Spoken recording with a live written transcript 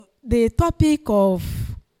The topic of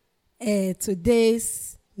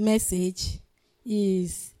today's message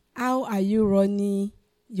is, how are you running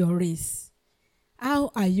your race? How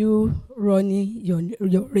are you running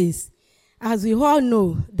your race? As we all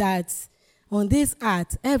know that on this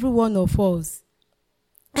earth, every one of us,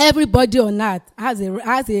 everybody on earth has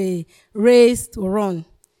a race to run.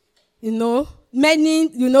 Many,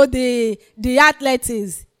 the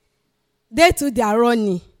athletes, they too, they are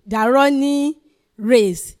running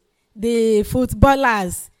race. The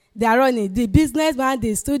footballers, they are running. The businessman,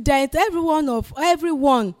 the student, everyone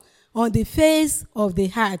on the face of the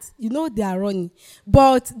earth, they are running.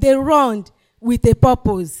 But they run with a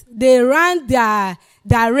purpose. They run their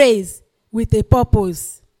race with a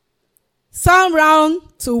purpose. Some run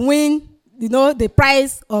to win, the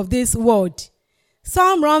prize of this world.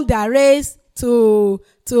 Some run their race to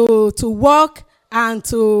work and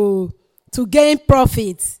to gain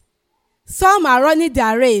profit. Some are running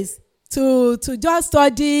their race to just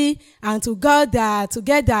study and to get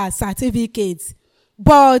their certificates.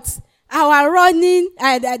 But our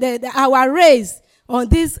our race on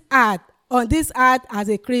this earth as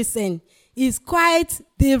a Christian is quite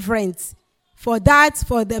different for that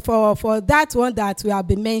one that we have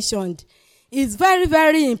been mentioned. It's very,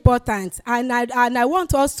 very important, and I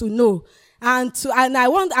want us to know, and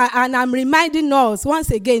I'm reminding us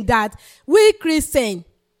once again that we Christians,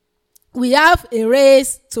 we have a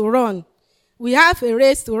race to run. We have a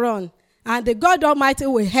race to run. And the God Almighty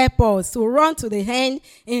will help us to run to the end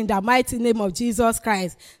in the mighty name of Jesus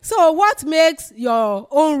Christ. So what makes your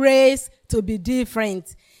own race to be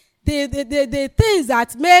different? The things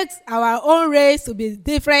that makes our own race to be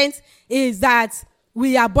different is that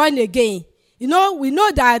we are born again. We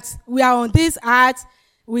know that we are on this earth.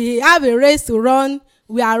 We have a race to run.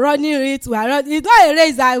 We are running it. It's not a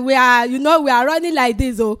race that we are running like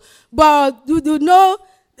this. But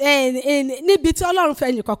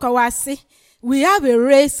we have a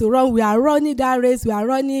race to run. We are running that race. We are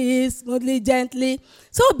running it smoothly, gently.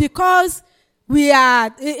 So because we are,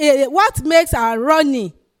 what makes our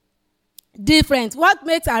running different, what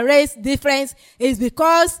makes our race different is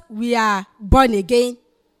because we are born again.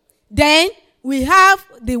 Then we have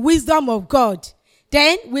the wisdom of God.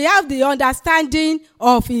 Then we have the understanding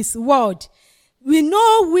of His word. We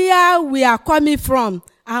know where we are coming from,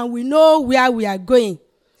 and we know where we are going.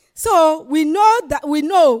 So we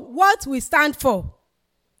know what we stand for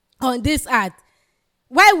on this earth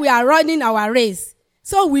while we are running our race.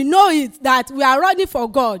 So we know it that we are running for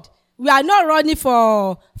God. We are not running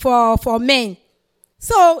for men.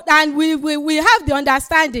 So, and we have the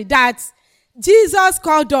understanding that Jesus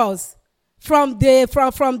called us from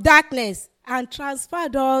darkness and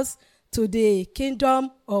transferred us to the kingdom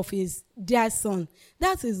of His dear Son.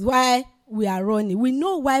 That is why we are running. We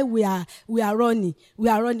know why we are running. We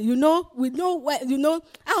are running. We know why.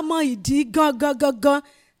 Àmọ́ ìdí gan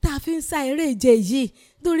tá a fi ń sá eré ìje yìí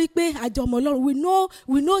torí pé àjọmọ Ọlọ́run.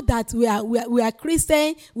 We know that we are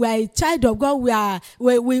Christian. We are a child of God.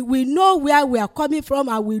 We know where we are coming from,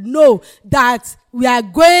 and we know that we are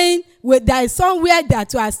going. There is somewhere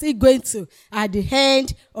that we are still going to at the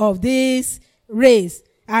end of this race.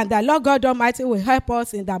 And the Lord God Almighty will help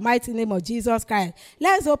us in the mighty name of Jesus Christ.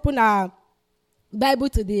 Let's open our Bible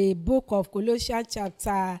to the book of Colossians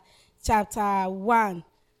chapter 1,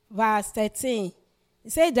 verse 13.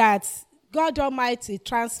 It said that God Almighty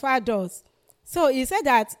transferred us. So He said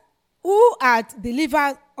that, who hath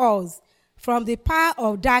delivered us from the power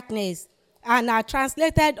of darkness and hath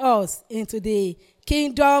translated us into the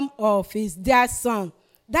kingdom of His dear Son.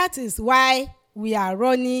 That is why we are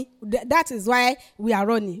running. That is why we are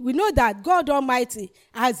running. We know that God Almighty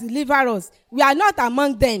has delivered us. We are not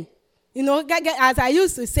among them. As I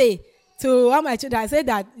used to say to all my children, I say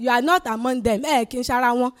that you are not among them. Kí n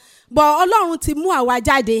ṣara wọn. But Ọlọ́run ti mú àwa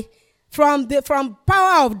jáde from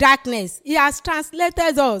power of darkness. He has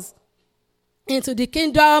translated us into the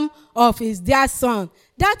kingdom of His dear Son.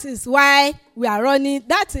 That is why we are running.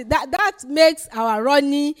 That makes our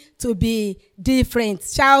running to be different.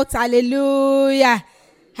 Shout hallelujah.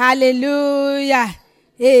 Hallelujah.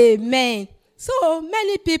 Amen. So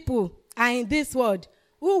many people are in this world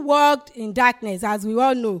who walked in darkness, as we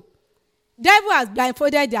all know. Devil has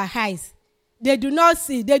blindfolded their eyes. They do not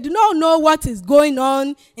see. They do not know what is going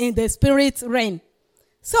on in the spirit realm.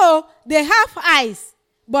 So they have eyes,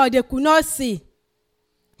 but they could not see.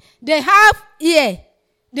 They have ear.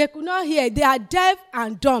 They could not hear. They are deaf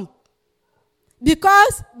and dumb.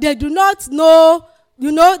 Because they do not know,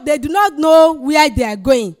 they do not know where they are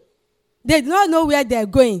going. They do not know where they are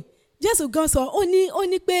going. Jésù gan sọ ó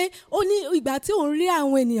ní pé ó ní ìgbà tí òun rí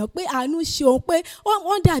àwọn ènìyàn pé àánú ṣe òun pé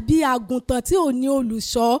wọ́n dàbí àgùntàn tí ò ní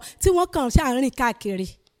olùṣọ́ tí wọ́n kàn ṣàárín káàkiri.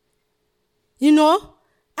 You know,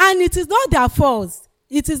 and it is not their fault.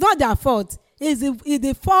 It is not their fault. It's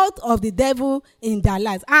the fault of the devil in their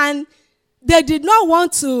lives. And they did not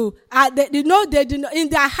want to, they did not, in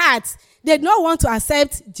their hearts, they did not want to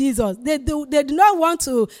accept Jesus. They did not want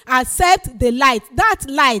to accept the light. That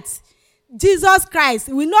light, Jesus Christ.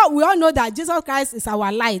 We all know that Jesus Christ is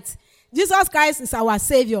our light. Jesus Christ is our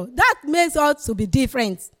Savior. That makes us to be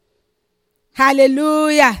different.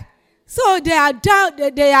 Hallelujah. So they are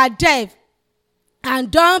deaf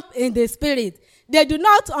and dumb in the spirit. They do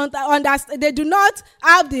not understand. They do not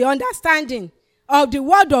have the understanding of the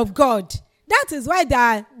word of God. That is why they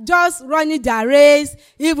are just running their race.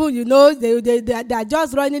 Even, you know, they are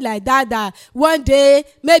just running like that. That one day,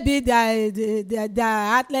 maybe their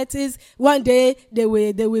athletes, one day they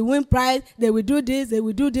will win prize. They will do this. They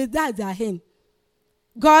will do this. That's their aim.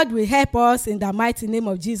 God will help us in the mighty name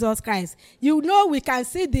of Jesus Christ. You know, we can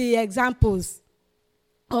see the examples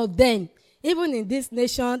of them. Even in this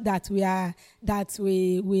nation that we are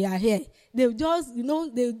here, they just, you know,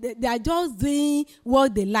 they are just doing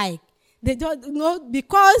what they like. They just, you know,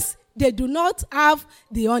 because they do not have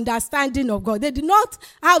the understanding of God. They do not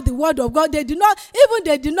have the word of God. They do not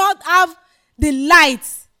have the light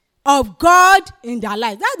of God in their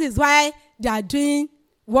life. That is why they are doing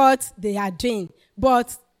what they are doing.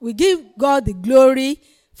 But we give God the glory,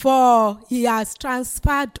 for He has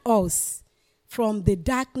transferred us from the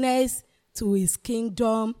darkness to His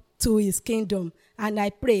kingdom, And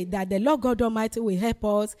I pray that the Lord God Almighty will help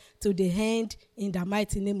us to the end in the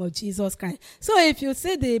mighty name of Jesus Christ. So if you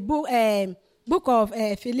see the book of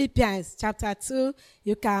Philippians chapter 2,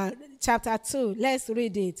 chapter 2, let's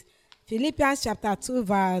read it. Philippians chapter 2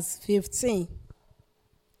 verse 15.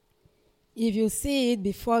 If you see it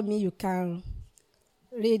before me, you can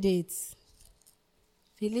read it.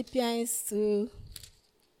 Philippians 2.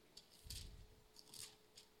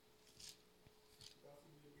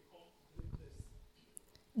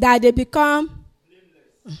 That they become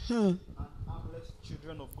blameless and harmless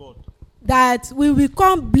children of God. That we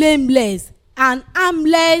become blameless and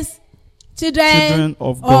harmless children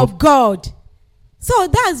of God. So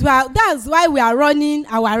that's why we are running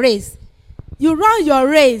our race. You run your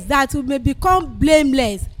race that we may become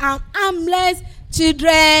blameless and harmless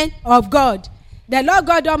children of God. The Lord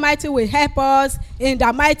God Almighty will help us in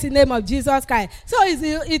the mighty name of Jesus Christ. So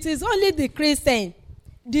it is only the Christian,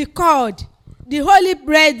 the called, the holy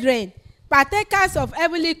brethren, partakers of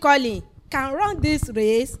heavenly calling, can run this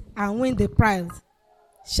race and win the prize.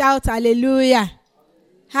 Shout hallelujah.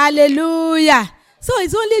 Hallelujah. So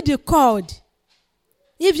it's only the called.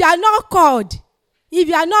 If you are not called, if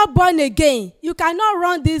you are not born again, you cannot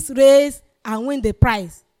run this race and win the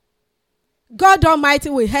prize. God Almighty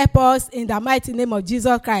will help us in the mighty name of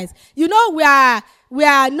Jesus Christ. You know, we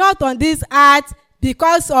are not on this earth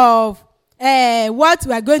because of what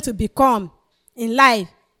we are going to become in life.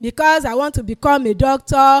 Because I want to become a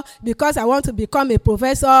doctor, because I want to become a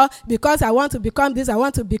professor, because I want to become this, I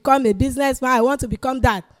want to become a businessman, I want to become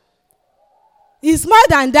that. It's more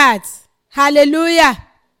than that. Hallelujah.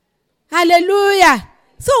 Hallelujah.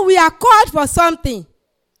 So we are called for something.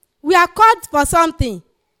 We are called for something.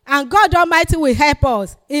 And God Almighty will help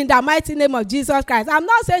us in the mighty name of Jesus Christ. I'm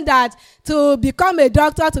not saying that to become a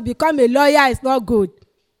doctor, to become a lawyer is not good.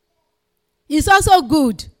 It's also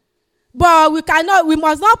good. But we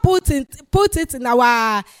must not place it in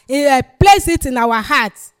our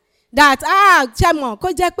hearts. That, Chairman, ko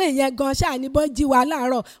jẹ́ pé ìyẹn gan ṣáà ní bọ́ jí wa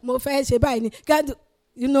láàárọ̀, mo fẹ́ ṣe báyìí ni.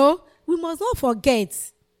 You know, we must not forget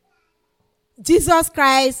Jesus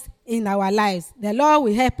Christ in our lives. The Lord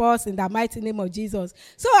will help us in the mighty name of Jesus.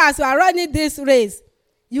 So as you are running this race,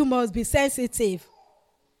 you must be sensitive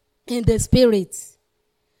in the spirit.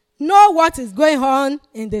 Know what is going on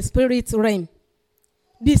in the spirit realm.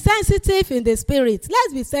 Be sensitive in the spirit.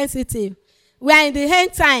 Let's be sensitive. We are in the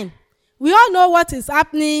end time. We all know what is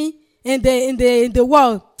happening in the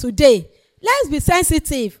world today. Let's be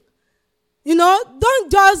sensitive. You know,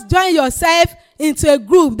 don't just join yourself into a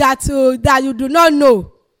group that you do not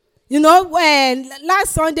know. You know, when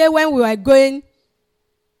last Sunday when we were going,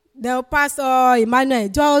 the Pastor Emmanuel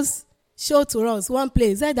just showed to us one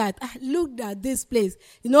place. Said that, look at this place.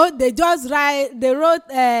 You know, they wrote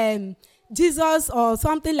Jesus or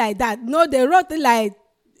something like that. No, they wrote it like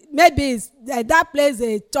maybe it's, that place is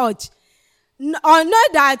a church. Or know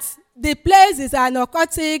that the place is an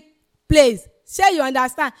occultic place. Sure, you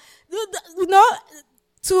understand? You know,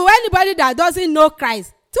 to anybody that doesn't know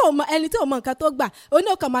Christ, ẹni tí ò mọ nǹkan tó gbà ó ní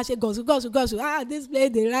ó kàn máa ṣe gọ̀sù this place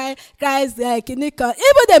dey write Christ kìíní kan,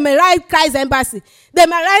 even they may write Christ embassy, they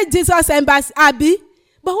may write Jesus embassy abi,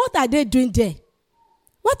 but what are they doing there?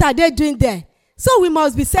 What are they doing there? So we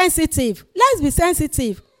must be sensitive. Let's be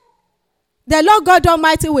sensitive. The Lord God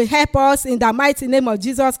Almighty will help us in the mighty name of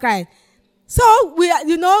Jesus Christ. So we are,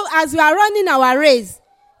 as we are running our race,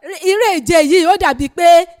 eré ìje yìí ó dàbí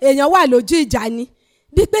pé èèyàn wà lójú ìjà ni.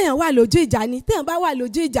 Bí pé èèyàn wà lójú ìjà ni, téèyàn bá wà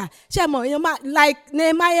lójú ìjà, ṣé mọ̀ èèyàn máa like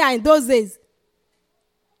Nehemiah in those days.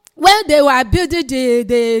 When they were building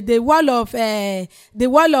the wall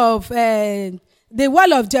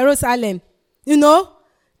of Jerusalem,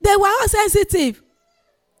 they were all sensitive.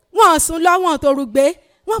 Wọ́n sùn lọ, wọ́n torùgbé,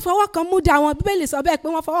 wọ́n fọwọ́ kan múdà wọn. Bíbélì sọ bẹ́ẹ̀ pé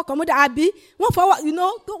wọ́n fọwọ́ kan múdà àbí wọ́n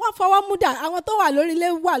fọwọ́ múdà àwọn tó wà lórí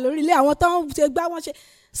ilé àwọn tó ń ṣe gbá wọn ṣe.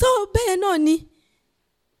 So bẹ́ẹ̀ náà ni.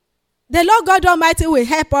 The Lord God Almighty will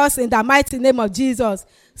help us in the mighty name of Jesus.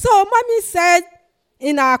 So Mommy said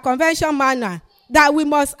in our convention manner that we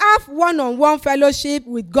must have one-on-one fellowship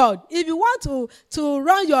with God. If you want to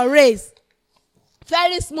run your race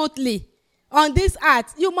very smoothly on this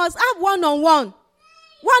earth, you must have one-on-one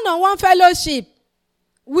fellowship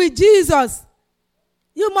with Jesus.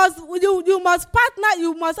 You must partner.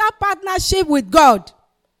 You must have partnership with God.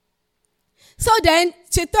 So then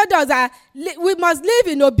she told us that we must live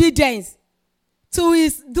in obedience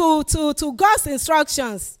to God's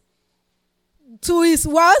instructions, to His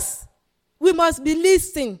words. We must be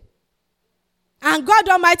listening, and God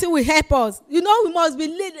Almighty will help us. We must be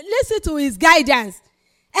listen to His guidance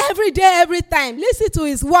every day, every time. Listen to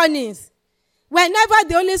His warnings. Whenever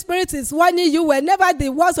the Holy Spirit is warning you, whenever the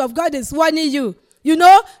words of God is warning you, you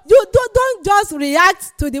don't just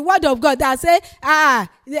react to the word of God and say,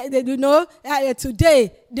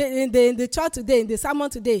 today, in the church today, in the sermon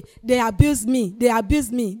today, they abuse me.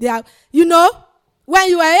 When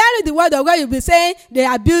you are hearing the word of God, you'll be saying, they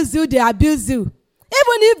abuse you. Even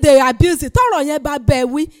if they abuse you,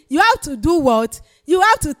 you have to do what? You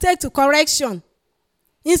have to take to correction.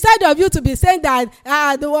 Instead of you to be saying that,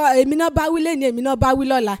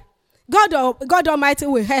 God Almighty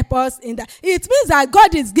will help us in that. It means that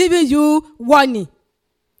God is giving you warning.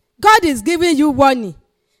 God is giving you warning.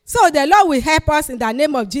 So the Lord will help us in the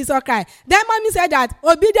name of Jesus Christ. Then Mommy said that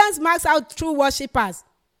obedience marks out true worshippers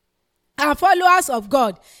and followers of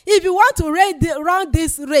God. If you want to run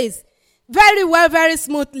this race very well, very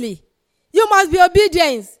smoothly, you must be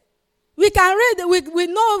obedient. We can read. We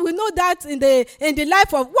know that in the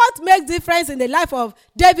life of what makes difference in the life of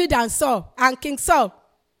David and Saul and King Saul.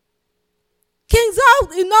 King Saul,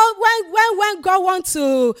 when God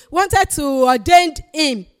wanted to ordain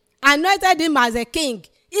him, anointed him as a king,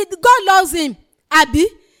 God loves him. Àbí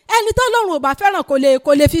ẹni tó Ọlọ́run ò bá fẹ́ràn kò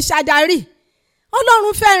lè fi ṣàdarí.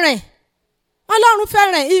 Ọlọ́run fẹ́ràn.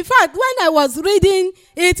 In fact, when I was reading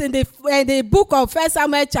it in the book of 1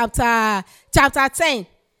 Samuel chapter 10,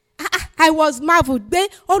 I was marveled.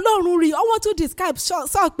 Ọlọ́run rí. I want to describe Saul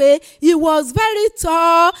pé he was very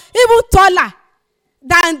tall, even taller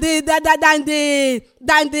than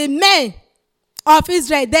the men of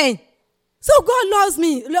Israel then. So God loves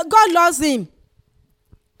me. God loves him.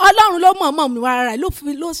 Ọlọ́run ló mọ̀ mi wá rárá ló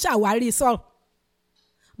ṣàwárí Saul.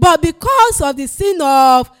 But because of the sin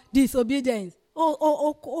of disobedience,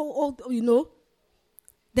 the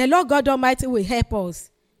Lord God Almighty will help us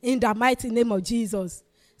in the mighty name of Jesus.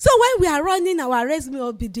 So when we are running our race, we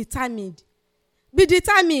will be determined. Be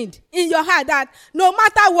determined in your heart that no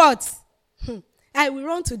matter what, I will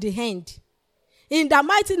run to the end. In the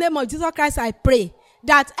mighty name of Jesus Christ, I pray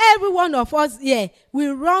that every one of us here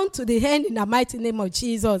will run to the end in the mighty name of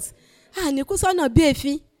Jesus. God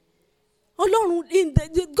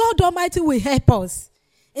Almighty will help us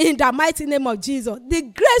in the mighty name of Jesus. The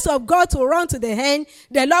grace of God to run to the end,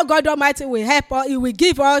 the Lord God Almighty will help us. He will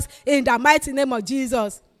give us in the mighty name of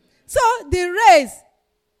Jesus. So the race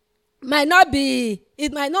might not be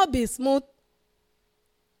smooth.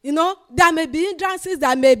 There may be hindrances,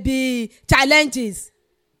 there may be challenges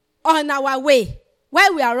on our way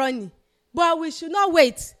while we are running. But we should not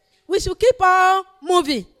wait. We should keep on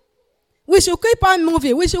moving. We should keep on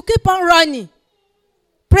running.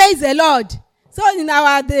 Praise the Lord. So in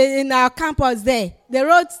our campus there, they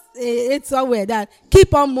wrote it somewhere that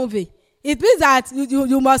keep on moving. It means that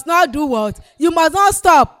you must not do what? You must not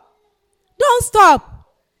stop. Don't stop.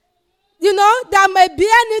 There may be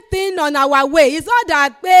anything on our way. It's not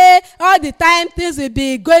that all the time things will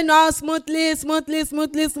be going on smoothly.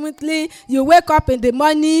 You wake up in the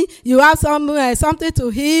morning, you have something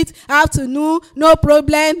to eat, afternoon, no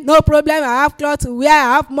problem. I have clothes to wear,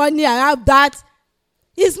 I have money, I have that.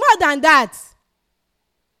 It's more than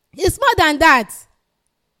that.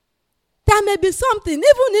 There may be something, even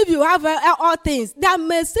if you have all things, there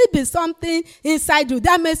may still be something inside you.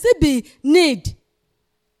 There may still be need.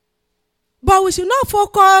 But we should not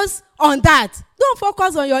focus on that. Don't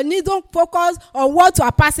focus on your need. Don't focus on what you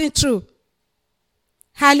are passing through.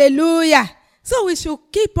 Hallelujah. So we should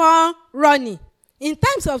keep on running. In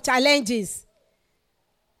times of challenges,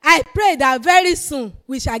 I pray that very soon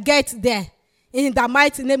we shall get there in the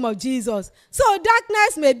mighty name of Jesus. So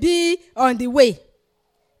darkness may be on the way.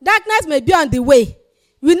 Darkness may be on the way.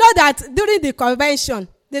 We know that during the convention,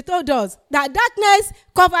 they told us that darkness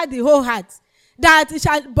covered the whole heart. That it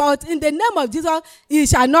shall, but in the name of Jesus, it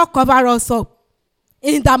shall not cover us up.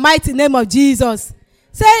 In the mighty name of Jesus.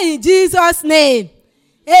 Say in Jesus' name.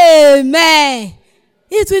 Amen.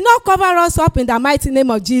 It will not cover us up in the mighty name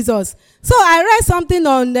of Jesus. So I read something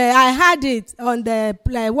I heard it on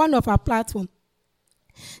one of our platforms.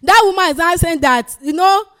 That woman is now saying that,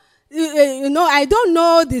 I don't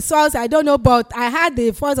know the source, I don't know, but I heard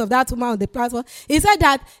the voice of that woman on the platform. He said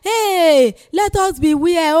that, hey, let us be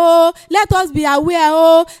aware, let us be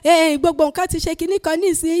aware, hey, gbogbo nǹkan ti ṣe kíní kan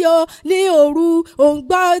nísìnyí o, ní òru, òun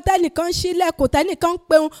gbọ́ tẹ́nìkan ṣílẹ̀kùn, tẹ́nìkan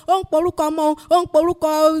pé òun porúkọ ọmọ, òun porúkọ,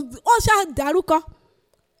 ó ṣáà dárúkọ.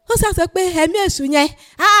 Ó ṣàṣọ pé ẹ̀mí èṣù yẹn,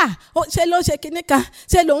 ṣe ló ń ṣe kíní kan,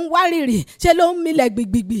 ṣe ló ń wárìrì, ṣe ló ń milẹ̀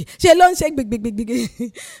gbìgbìgbì, ṣe ló ń ṣe gbìgbìgbìgbì.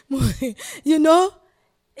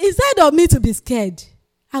 Instead of me to be scared,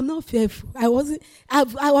 I'm not fearful. I was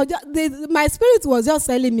just, my spirit was just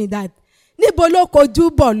telling me that, níbo ló kojú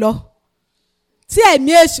bọ̀ lọ? Sí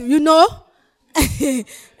ẹ̀mí èṣù,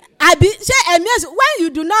 Àbí ṣé ẹ̀mí èṣù, when you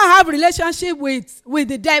do not have relationship with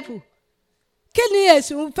the devil, kí ni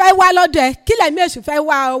èṣù fẹ́ wá lọ́dọ̀ ẹ? Kí lẹ̀mí èṣù fẹ́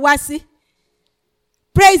wá sí?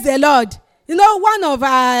 Praise the Lord. One of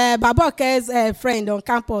Baboke's friend on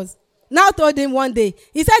campus now told him one day,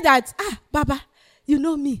 he said that, Baba, you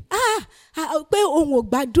know me. Pé òun ò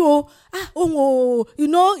gbádùn o. He's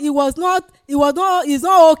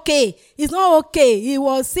not okay. He's not okay. He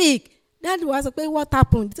was sick. That was what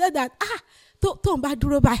happened. He said that, tó ń bá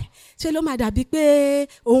dúró báyìí, ṣe ló máa dàbí pé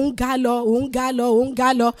òun ga lọ.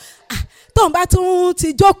 Tó ń bá tún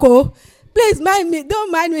ti jókòó, please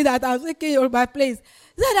don't mind me that I'm speaking Yoruba, please.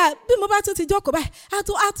 He said that bí mo bá tún ti jókòó báyìí,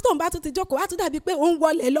 tó ń bá tún ti jókòó, á tún dàbí pé òun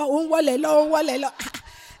wọlé lọ.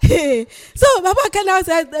 So Baba Kenna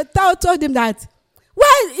told him that,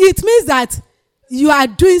 well, it means that you are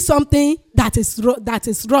doing something that is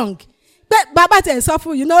wrong. But Baba tẹ̀ sọ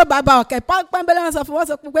fún, Baba ọ̀kẹ́ pọ́nbẹ́lẹ́ wọn sọ fún wọn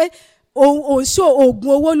sọ pé òun ṣó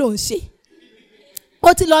oògùn owó ló ń ṣe.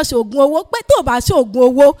 Ó ti lọ ṣe oògùn owó, pé tó bá ṣe oògùn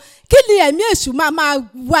owó, kí ni ẹ̀mí èṣù máa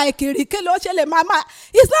wá kiri, kí ló ṣe lè máa.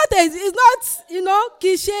 It's not kì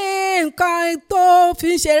í ṣe nǹkan tó fi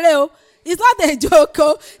ń ṣeré o. It's not a joke.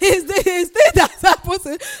 It's the thing that's happened.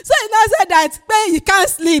 So he now said that he can't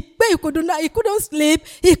sleep. He couldn't sleep.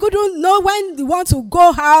 He couldn't know when he wants to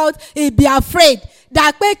go out. He'd be afraid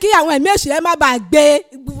that kí àwọn ẹ̀mí èṣù ẹ̀ má bàa gbé,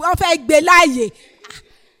 wọ́n fẹ́ gbé láàyè.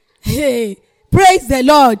 Hey, praise the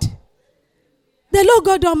Lord. The Lord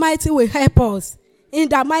God Almighty will help us in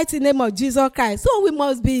the mighty name of Jesus Christ. So we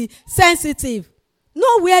must be sensitive.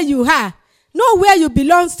 Know where you are. Know where you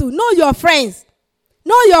belong to. Know your friends.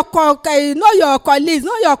 Know your colleagues,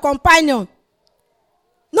 know your companion,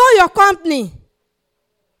 know your company.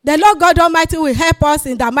 The Lord God Almighty will help us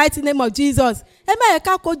in the mighty name of Jesus. Ẹ má yẹ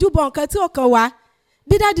ká kojú bọ̀ nǹkan tí ó kàn wá.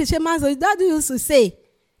 Bí dáàdì ṣe máa ń sọ, dáàdì used to say,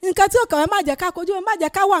 nǹkan tí ó kàn wá má jẹ́ ká kojú, má jẹ́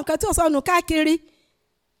ká wá nǹkan tí ó sọnù káàkiri.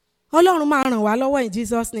 Ọlọ́run máa ràn wá lọ́wọ́ in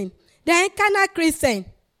Jesus' name. The carnal Christian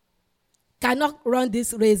cannot run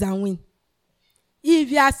this race and win. If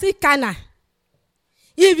you are still carnal,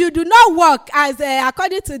 if you do not walk as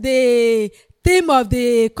according to the theme of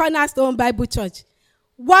the Cornerstone Bible Church,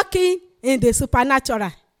 walking in the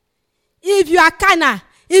supernatural. If you are carnal,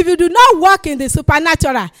 if you do not walk in the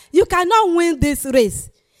supernatural, you cannot win this race.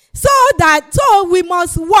 So we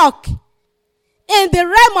must walk in the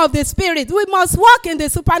realm of the spirit. We must walk in the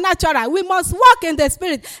supernatural. We must walk in the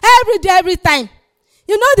spirit every day, every time.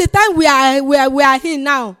 The time we are in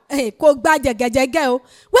now, when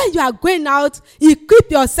you are going out,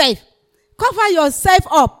 equip yourself, cover yourself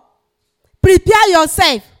up, prepare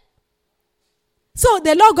yourself. So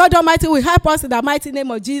the Lord God Almighty will help us in the mighty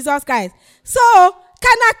name of Jesus Christ. So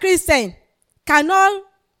carnal Christian cannot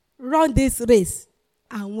run this race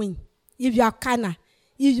and win. If you are carnal,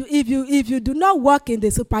 if you do not walk in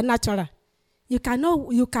the supernatural, you cannot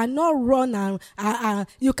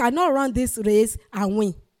run this race and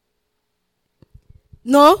win.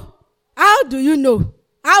 No? How do you know?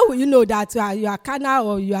 How will you know that you are carnal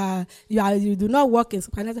or you do not walk in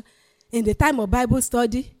supernatural? In the time of Bible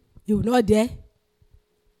study, you will not there.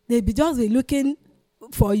 They be just looking.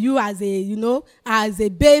 for you as a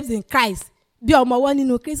babes in Christ. Bí ọmọ wọn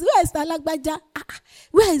nínú Christ. Where is Alagbaja?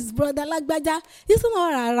 Where is brother Alagbaja? He's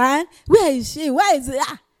not around. Where is she? Where is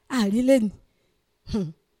really?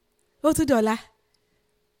 Ó tún dọ̀la.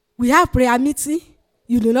 We have prayer meeting.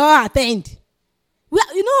 You do not attend. Well,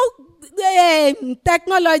 the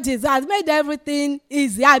technologies has made everything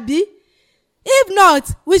easy, Abi. If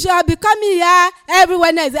not, we should be coming here every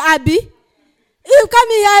Wednesday, Abi. If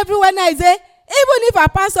coming here every Wednesday, even if our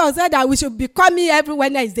pastor said that we should be coming every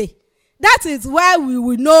Wednesday, that is where we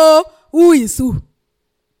will know who is who.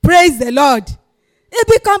 Praise the Lord.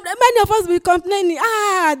 Many of us will be complaining,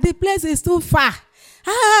 the place is too far.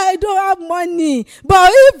 I don't have money. But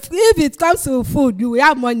if it comes to food, you will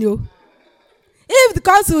have money. If it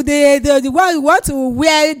comes to the one who want to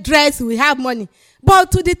wear dress, we have money.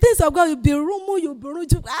 But to the things of God, you'll be rumu, you'll be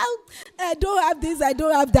ruju. I don't have this, I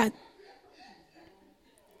don't have that.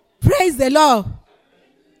 Praise the Lord.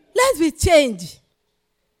 Let's be changed.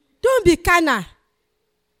 Don't be carnal.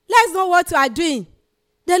 Let's know what you are doing.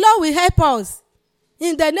 The Lord will help us.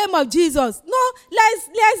 In the name of Jesus. No,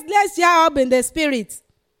 let's share up in the spirit.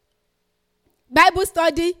 Bible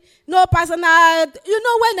study, no personal.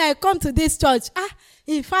 When I come to this church,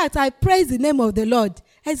 in fact, I praise the name of the Lord.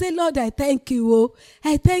 I say, Lord, I thank you. Oh.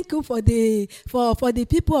 I thank you for the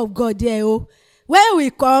people of God here. Oh. When we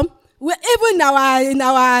come, even in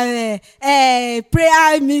our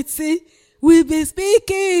prayer meeting, we'll be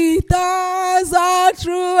speaking tongues all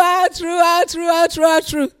through.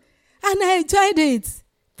 And I enjoyed it.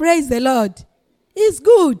 Praise the Lord. It's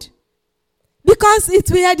good. Because it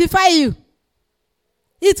will edify you.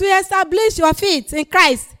 It will establish your feet in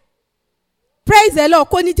Christ. Praise the Lord.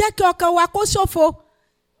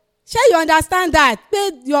 Shall you understand that?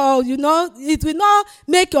 It will not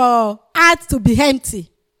make your heart to be empty.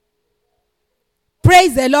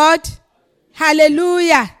 Praise the Lord.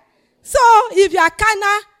 Hallelujah. So, if you are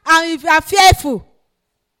carnal and if you are fearful,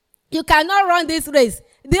 you cannot run this race.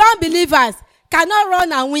 The unbelievers cannot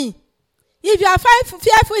run and win. If you are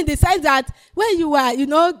fearful in the sense that when you are,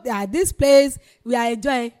 at this place, we are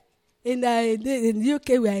enjoying. In the UK,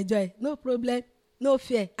 we are enjoying. No problem, no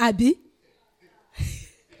fear. Abi?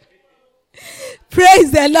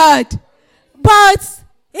 Praise the Lord. But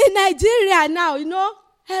in Nigeria now,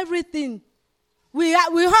 everything. We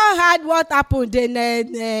all heard what happened in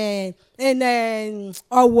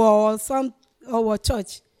our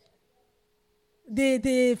church.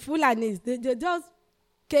 The Fulanis, they just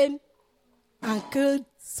came and killed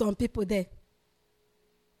some people there.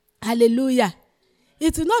 Hallelujah.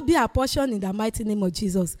 It will not be a portion in the mighty name of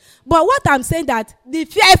Jesus. But what I'm saying that, be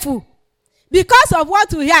fearful. Because of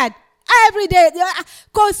what we heard every day.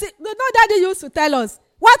 Because Daddy used to tell us,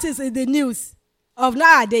 what is in the news of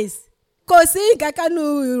nowadays? Because when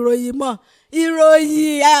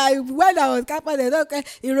I was capable, they don't care.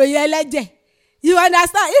 You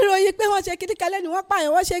understand? Ìròyìn pé wọ́n ṣe kíní kan lẹ́nu wọ́n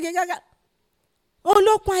pààyàn wọ́n ṣe gẹ́gẹ́.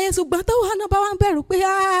 Olókun ayé ṣùgbọ́n tó wà náà bá wà ń bẹ̀rù pé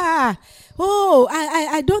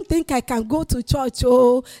I don't think I can go to church.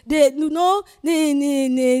 They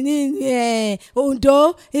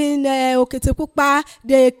Ondo in Okitipupa,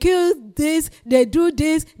 they kill this, they do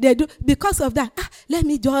this, they do because of that. Let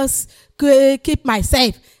me just keep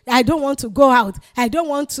myself. I don't want to go out. I don't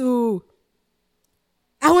want to.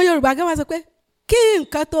 Àwọn Yorùbá gan wá sọ pé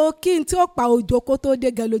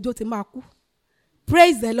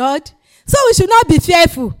praise the Lord. So we should not be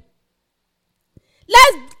fearful.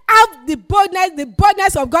 Let's have the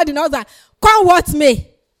boldness of God in us that come what may.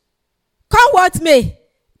 Come what may.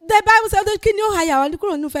 The Bible says,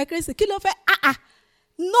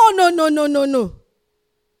 No.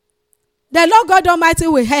 The Lord God Almighty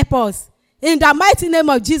will help us. In the mighty name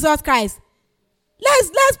of Jesus Christ.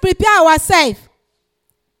 Let's prepare ourselves.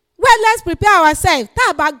 Well, let's prepare ourselves. In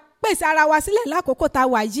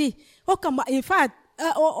fact,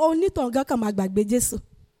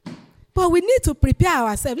 but we need to prepare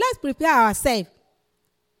ourselves. Let's prepare ourselves.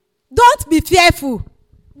 Don't be fearful.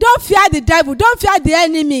 Don't fear the devil. Don't fear the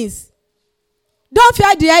enemies. Don't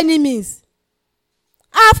fear the enemies.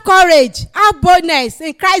 Have courage. Have boldness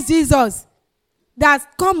in Christ Jesus.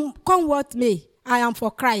 That come what may. I am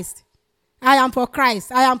for Christ. I am for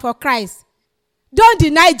Christ. I am for Christ. Don't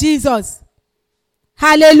deny Jesus.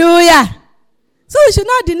 Hallelujah. So we should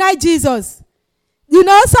not deny Jesus.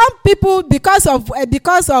 Some people, because of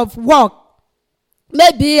work,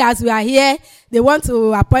 maybe as we are here, they want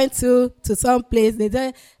to appoint you to some place. They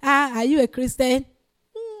say, are you a Christian?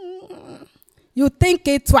 You think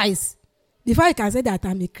it twice before you can say that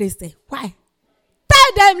I'm a Christian. Why?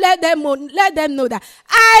 Tell them, let them know that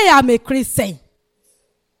I am a Christian.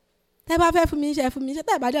 Let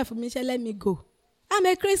me go. I'm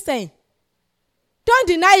a Christian. Don't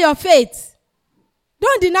deny your faith.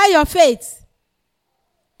 Don't deny your faith.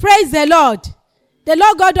 Praise the Lord. The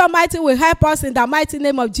Lord God Almighty will help us in the mighty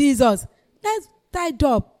name of Jesus. Let's tie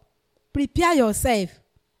up. Prepare yourself.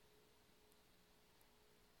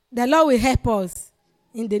 The Lord will help us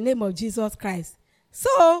in the name of Jesus Christ.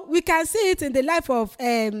 So we can see it in the life of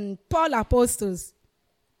Paul apostles.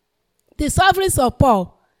 The sufferings of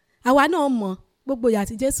Paul. Àwa náà mọ̀ gbogbo ìyà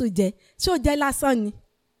tí Jésù jẹ. Ṣé ó jẹ́ lásán ni?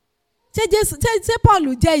 Ṣé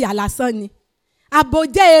Paul jẹ́ ìyà lásán ni? Àbò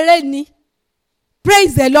jẹ́ eré ni?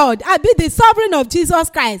 Praise the Lord. Àbí the suffering of Jesus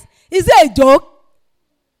Christ. Is it a joke?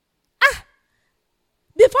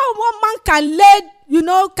 Before one man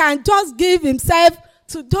can just give himself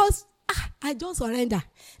to just, I just surrender.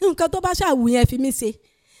 Nǹkan tó bá ṣàwù yẹn fi mí ṣe.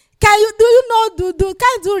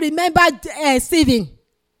 Can't you remember Stephen?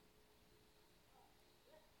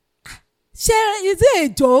 Is it a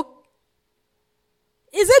joke?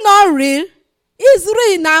 Is it not real? It's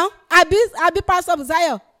real now. Abi Pastor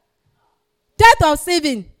Busayo. Death of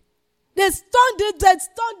Stephen. They stoned him.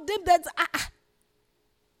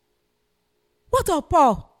 What of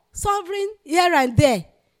Paul? Suffering here and there.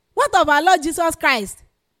 What of our Lord Jesus Christ?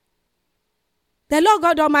 The Lord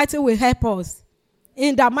God Almighty will help us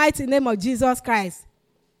in the mighty name of Jesus Christ.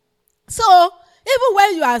 So even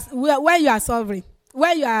when you are suffering,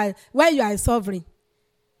 the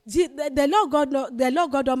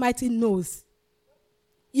Lord God Almighty knows.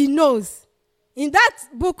 He knows. In that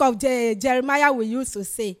book of Jeremiah, we used to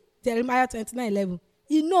say, Jeremiah 29:11,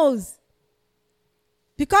 he knows.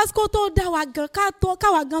 Because he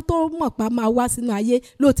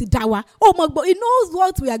knows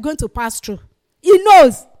what we are going to pass through. He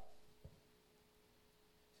knows.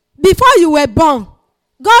 Before you were born,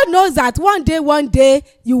 God knows that one day,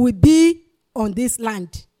 you will be on this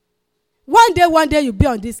land. One day, you'll be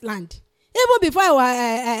on this land. Even before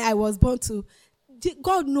I was born too,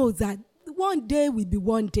 God knows that one day will be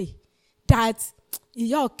one day that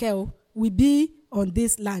Iyoke will be on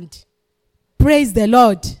this land. Praise the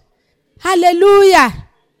Lord. Hallelujah.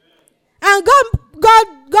 And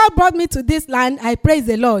God brought me to this land. I praise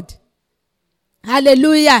the Lord.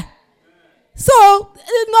 Hallelujah. So,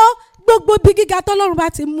 gbogbo bí gíga tọ́lọ́run bá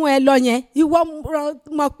ti mú ẹ lọ yẹn, ìwọ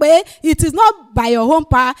mọ̀ pé it is not by your own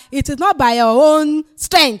power, it is not by your own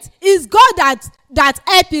strength. It's God that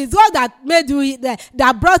helped you. It's God that made you,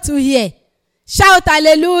 that brought you here. Shout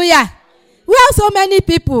hallelujah. We have so many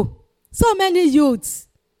people, so many youths,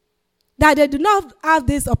 that they do not have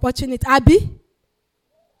this opportunity. Abi?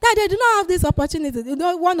 That they do not have this opportunity.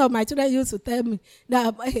 One of my children used to tell me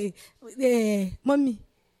that, hey, Mommy,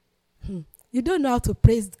 you don't know how to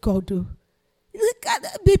praise God, though. You can't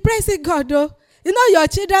be praising God, though. Your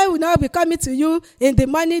children will not be coming to you in the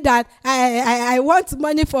morning that I want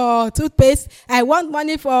money for toothpaste, I want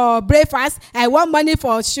money for breakfast, I want money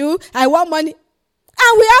for shoe, I want money.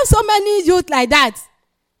 And we have so many youth like that.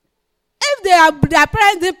 If their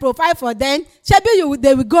parents didn't provide for them, maybe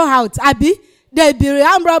they will go out. Abi, they'll be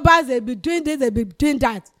armed robbers, they'll be doing this, they'll be doing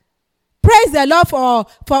that. Praise the Lord for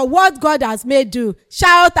what God has made you.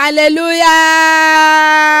 Shout hallelujah.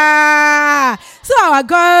 So our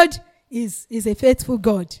God is a faithful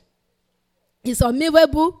God. He's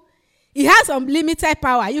unmovable. He has unlimited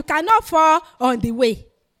power. You cannot fall on the way.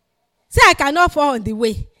 Say, I cannot fall on the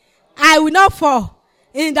way. I will not fall.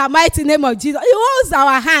 In the mighty name of Jesus. He holds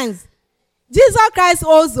our hands. Jesus Christ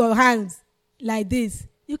holds your hands like this.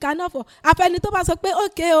 You cannot fall. Okay,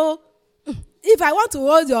 if I want to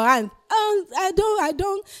hold your hand, I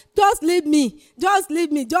don't, just leave me. I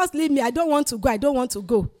don't want to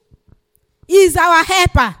go. He's our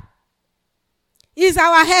helper.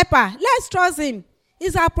 Let's trust him.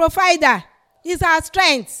 He's our provider. He's our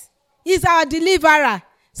strength. He's our deliverer.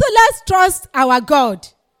 So let's trust our God.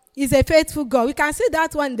 He's a faithful God. We can see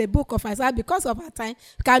that one in the book of Isaiah. Because of our time,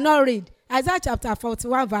 we cannot read. Isaiah chapter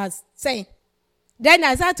 41 verse 10. Then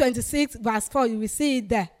Isaiah 26 verse 4, you will see it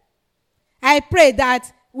there. I pray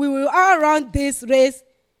that we will all run this race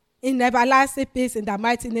in everlasting peace in the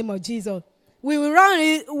mighty name of Jesus. We will run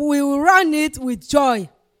it with joy,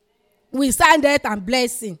 with soundness and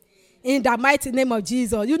blessing in the mighty name of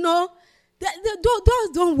Jesus.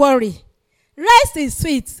 Don't worry. Rest is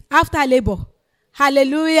sweet after labor.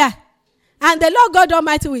 Hallelujah. And the Lord God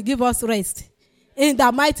Almighty will give us rest in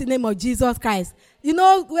the mighty name of Jesus Christ.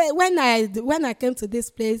 When I came to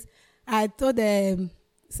this place, I told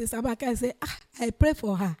Sister Baka, I said, I pray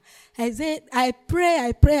for her. I said, I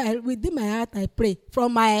pray. Within my heart, I pray.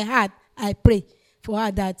 From my heart, I pray for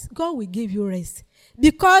her that God will give you rest.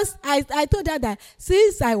 Because I told her that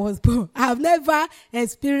since I was born, I've never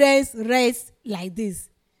experienced rest like this.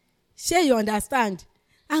 Share you understand.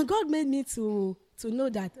 And God made me to know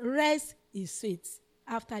that rest is sweet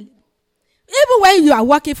after labor. Even when you are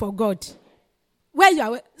working for God, when you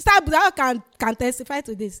are, can testify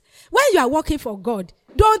to this. When you are working for God,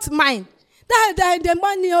 don't mind. That in the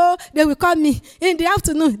morning, they will call me. In the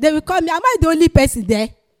afternoon, they will call me. Am I the only person there?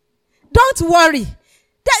 Don't worry.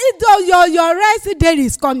 Your rest day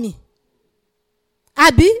is coming.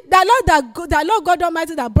 Abi, the Lord God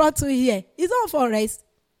Almighty that brought you here is not for rest.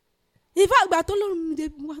 In fact,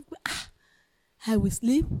 I will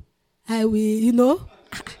sleep. I will,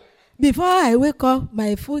 before I wake up,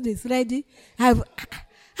 my food is ready. I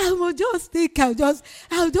will just think, I'll just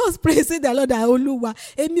praise the Lord. I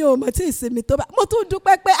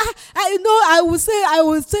will say,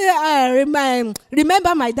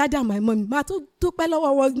 remember my daddy and my mommy. No,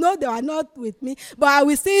 they are not with me, but I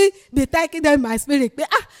will still be thanking them in my spirit.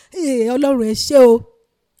 They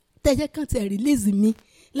can't release me.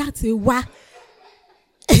 Sure,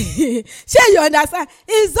 you understand?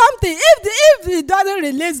 It's something. If it doesn't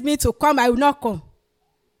release me to come, I will not come.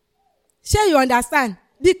 Sure, you understand?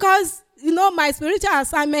 Because, my spiritual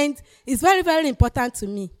assignment is very, very important to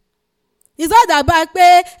me. It's not about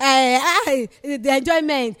the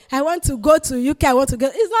enjoyment. I want to go to UK. I want to go.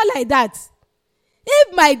 It's not like that.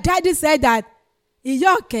 If my daddy said that,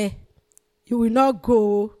 okay, you will not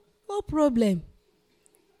go. No problem.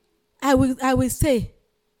 I will say,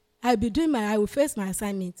 I will face my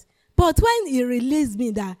assignment. But when he released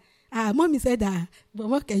me that, mommy said that, but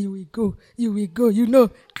okay, you will go.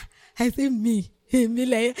 I say me. And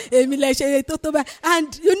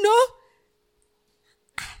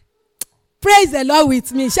praise the Lord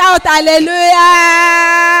with me. Shout hallelujah.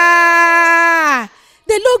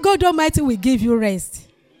 The Lord God Almighty will give you rest.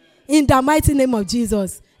 In the mighty name of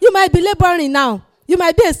Jesus. You might be laboring now. You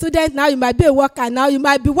might be a student now. You might be a worker now. You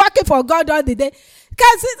might be working for God all the day.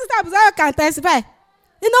 Sister can testify.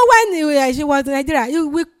 When she was in Nigeria,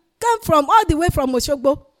 we come from all the way from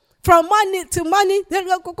Oshogbo. From morning to morning,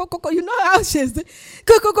 you know how she's doing.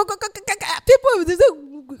 People will say,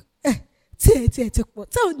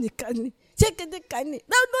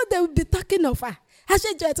 no, they will be talking of her.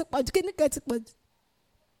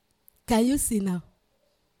 Can you see now?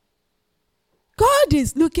 God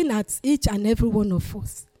is looking at each and every one of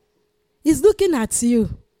us. He's looking at you.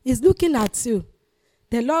 He's looking at you.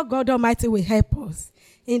 The Lord God Almighty will help us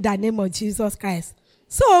in the name of Jesus Christ.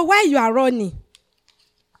 So while you are running,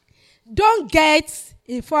 don't get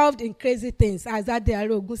involved in crazy things, as that the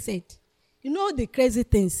Arogun said. The crazy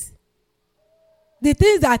things. The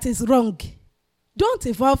things that is wrong. Don't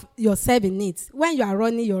involve yourself in it when you are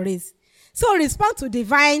running your race. So respond to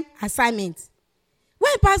divine assignment.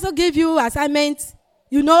 When pastor give you assignment,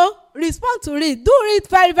 respond to it. Do it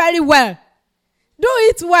very, very well. Do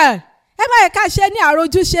it well.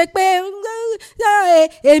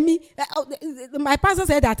 My pastor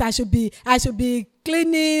said that I should be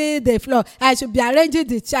cleaning the floor. I should be arranging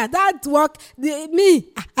the chair. That work,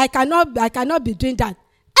 I cannot be doing that.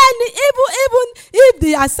 And even if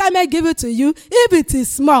the assignment given to you, if it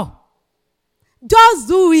is small, just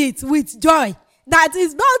do it with joy. That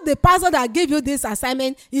is not the pastor that gave you this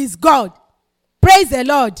assignment, is God. Praise the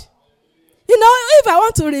Lord. If I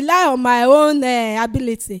want to rely on my own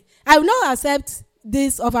ability, I will not accept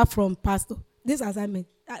this offer from pastor, this assignment.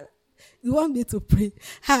 You want me to pray?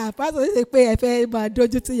 Pastor, say pray.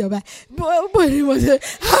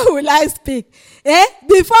 How will I speak?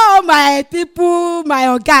 Before all my people, my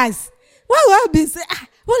organs, what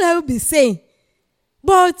will I be saying?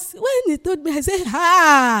 But when he told me, I said,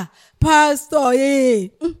 pastor,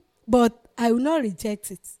 but I will not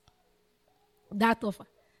reject it. That offer.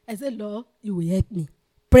 I said, Lord, you will help me.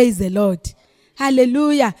 Praise the Lord.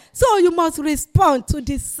 Hallelujah. So you must respond to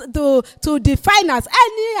this, to define as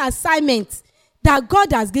any assignment that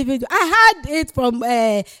God has given you. I heard it from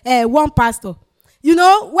one pastor.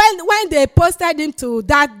 When they posted him to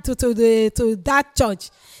that church,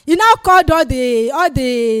 he now called all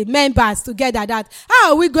the members together that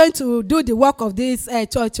how are we going to do the work of this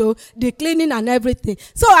church, the cleaning and everything.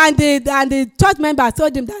 So and the church members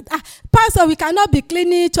told him that pastor, we cannot be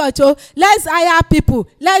cleaning church. Let's hire people.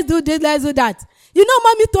 Let's do this. Let's do that.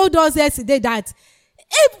 Mommy told us yesterday that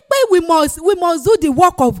we must do the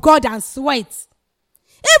work of God and sweat.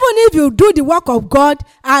 Even if you do the work of God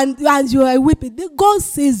and you are weeping, God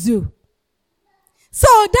sees you. So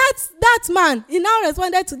that man, he now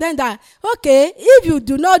responded to them that, okay, if you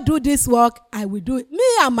do not do this work, I will do it. Me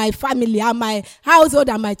and my family and my household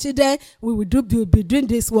and my children, we will be doing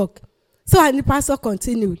this work. So and the pastor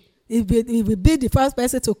continued. He will be the first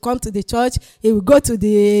person to come to the church. He will go to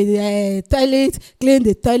the toilet, clean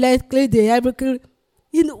the toilet, clean the everything.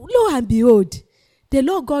 Lo and behold, the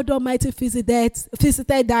Lord God Almighty visited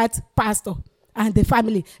that pastor and the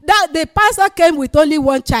family. That the pastor came with only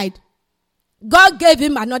one child. God gave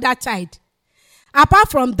him another child. Apart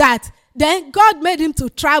from that, then God made him to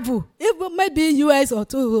travel, even maybe US or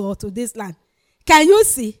to this land. Can you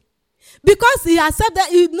see? Because he accepted,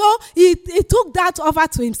 he took that offer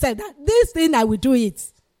to himself. That this thing I will do it.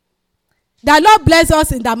 The Lord bless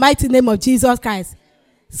us in the mighty name of Jesus Christ.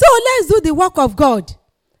 So let's do the work of God.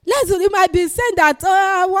 You might be saying that,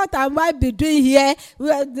 what I might be doing here,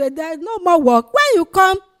 there's no more work. When you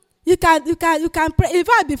come, you can pray. In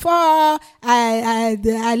fact, before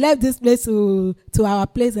I left this place to our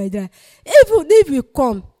place, even if you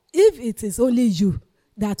come, if it is only you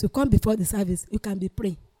that will come before the service, you can be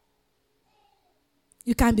praying.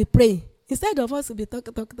 You can be praying. Instead of us to be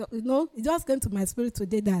talking, it just came to my spirit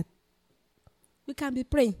today that we can be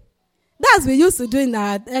praying. That's what we used to do in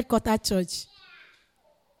our headquarters church.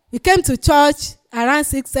 We came to church around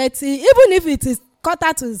 6:30. Even if it is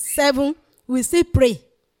 6:45, we still pray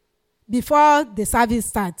before the service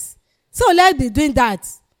starts. So let's be doing that.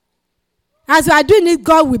 As you are doing it,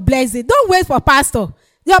 God will bless it. Don't wait for pastor.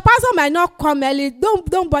 Your pastor might not come early.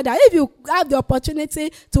 Don't bother. If you have the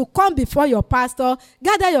opportunity to come before your pastor,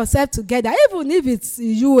 gather yourself together. Even if it's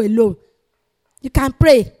you alone, you can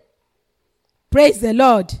pray. Praise the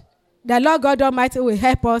Lord. The Lord God Almighty will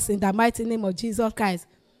help us in the mighty name of Jesus Christ.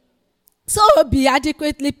 So be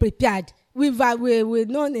adequately prepared. We've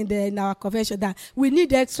known in our convention that we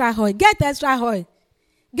need extra oil. Get extra oil.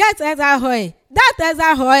 Get extra oil. That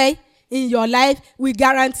extra oil in your life will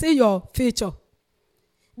guarantee your future.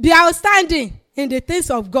 Be outstanding in the things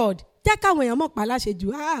of God. Jẹ́ káwọn èèyàn mọ̀ pa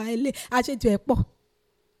láṣejù. Àṣejù ẹ̀ pọ̀.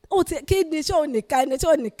 Kí ni ṣé ò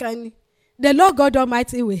nìkan ni? The Lord God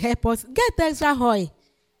Almighty will help us. Get extra oil.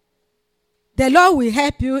 The Lord will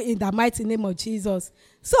help you in the mighty name of Jesus.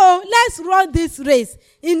 So let's run this race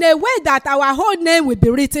in a way that our whole name will be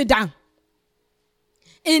written down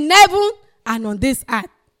in heaven and on this earth.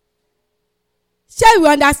 Shall we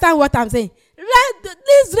understand what I'm saying?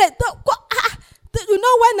 This race.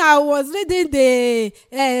 When I was reading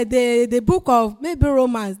the book of maybe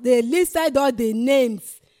Romans, they listed all the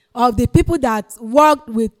names of the people that worked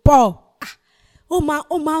with Paul. For me,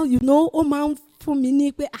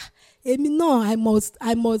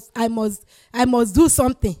 I must do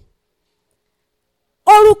something.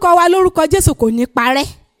 Orúkọ wa lórúkọ Jésù kò ní parẹ́.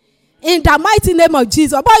 In the mighty name of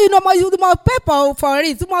Jesus. But you must pay for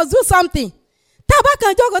it. You must do something. Tábà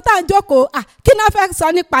kan jókòó tá ń jókòó. Kí náà fẹ́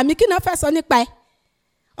sọ nípa mi? Kí náà fẹ́ sọ nípa ẹ?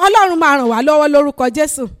 Ọlọ́run máa ràn wá lọ́wọ́ lórúkọ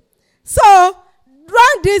Jésù. So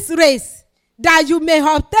run this race that you may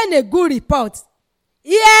obtain a good report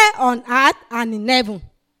here on earth and in heaven.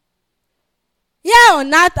 Here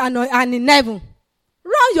on earth and in heaven.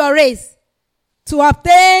 Run your race to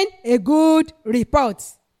obtain a good report.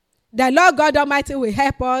 The Lord God Almighty will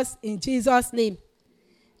help us in Jesus' name.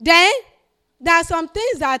 Then, there are some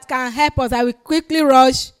things that can help us. I will quickly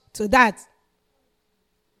rush to that.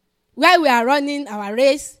 While we are running our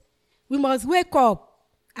race, we must wake up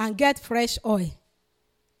and get fresh oil.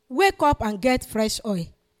 Wake up and get fresh oil.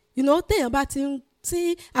 Téèyàn bá ti ń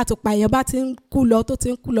tí àtùpà èèyàn bá ti ń kú lọ tó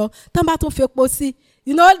ti ń kú lọ tán bá tún fepo sí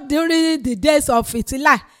during the days of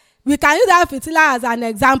fìtílà, we can use that fìtílà as an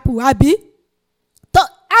example, àbí?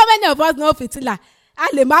 How many of us know fìtílà? A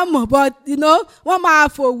lè má mọ̀, but wọ́n máa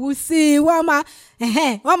fòwú sí i, wọ́n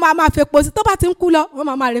máa fepo sí i. Tó bá ti ń kú lọ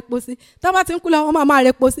wọ́n máa repo sí i. Tó bá ti ń kú lọ wọ́n máa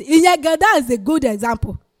repo sí i. Ìyẹn gan, that is a good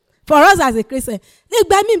example for us as a Christian.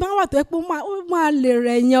 Nígbà míì máa wà tó ẹ pé ó máa lè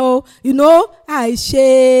rẹ̀yàn o.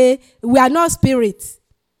 We are not spirits.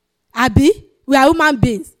 Àbí? We are human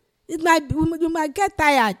beings. You might get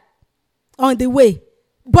tired on the way.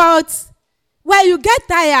 But when you get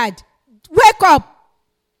tired, wake up.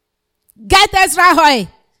 Get extra oil.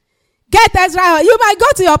 Get extra oil. You might go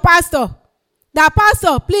to your pastor. The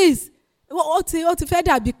pastor, please. Ó ti fẹ́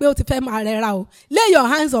dàbí pé ó ti fẹ́ máa rẹra o. Lay your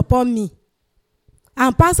hands upon me.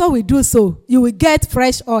 And pastor will do so. You will get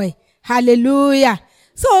fresh oil. Hallelujah.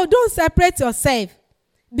 So don't separate yourself.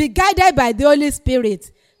 Be guided by the Holy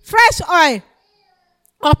Spirit. Fresh oil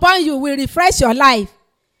upon you will refresh your life.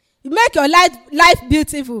 You make your life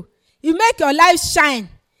beautiful. You make your life shine.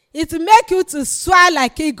 It will make you to soar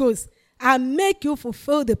like eagles and make you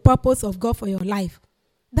fulfill the purpose of God for your life.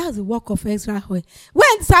 That's the work of extra oil.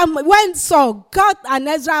 When Saul got an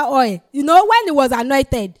extra oil, when he was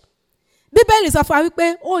anointed, Bíbélì sọ fún wa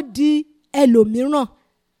wípé ó di ẹlòmíràn.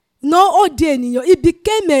 Ó di ènìyàn. He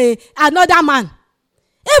became another man.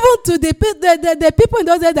 Even to the people in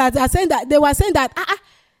those days that are saying that, they were saying that,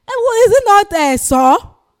 is it not Saul?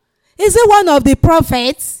 Is it one of the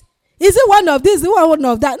prophets? Is it one of this? Is it one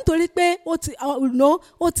of that? Nítorí pé ó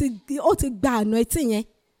ti gba anointing yẹn.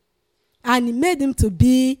 And he made him to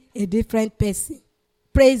be a different person.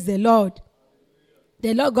 Praise the Lord.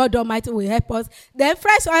 The Lord God Almighty will help us. Then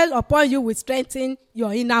fresh oil upon you will strengthen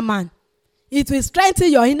your inner man. It will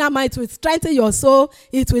strengthen your inner man. It will strengthen your soul.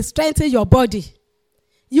 It will strengthen your body.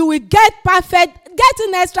 You will get perfect.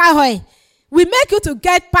 Getting extra oil will make you to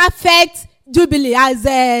get perfect jubilee, as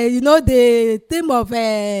the theme of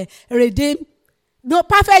redeem. No,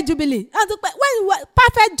 perfect jubilee. When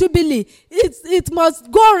perfect jubilee, it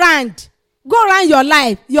must go round your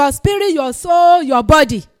life, your spirit, your soul, your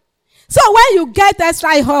body. So when you get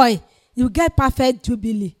extra oil, you get perfect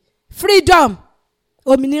jubilee. Freedom.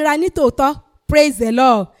 Òmìnira ní tòótọ́. Praise the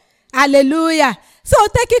Lord. Hallelujah. So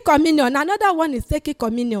taking communion. Another one is taking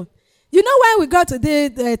communion. You know, when we got to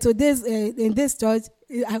this in this church,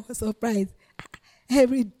 I was surprised.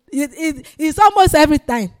 It's almost every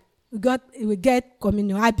time we get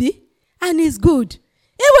communion, Abby, and it's good.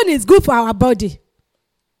 Even it's good for our body.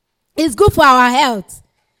 It's good for our health.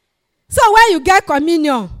 So when you get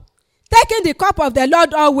communion, taking the cup of the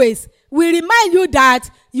Lord always will remind you that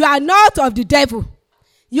you are not of the devil.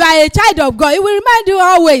 You are a child of God. It will remind you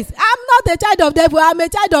always, I'm not a child of the devil, I'm a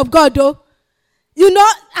child of God, though.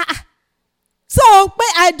 So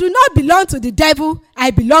I do not belong to the devil,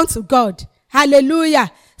 I belong to God. Hallelujah.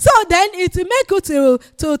 So then it will make you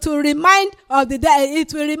to remind of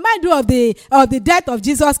it will remind you of the death of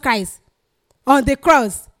Jesus Christ on the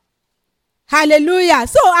cross. Hallelujah.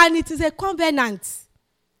 So, and it is a covenant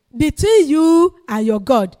between you and your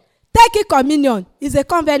God. Taking communion is a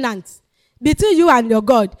covenant between you and your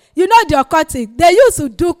God. You know the occultic, they used to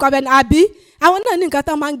do covenant, Abi. Àwọn náà ní nǹkan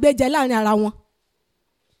tó máa ń gbé jẹ láàrin ara wọn.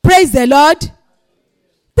 Praise the Lord.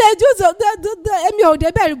 They just èmi ò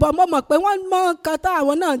dé bẹ̀rù bọ̀ mo mọ̀ pé wọ́n mọ nǹkan tó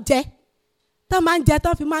àwọn náà jẹ. Tó máa ń jẹ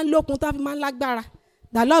tó fi máa ń lókun tó fi máa ń lágbára.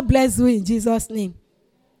 The Lord bless you in Jesus' name.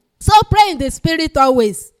 So pray in the spirit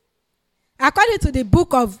always. According to the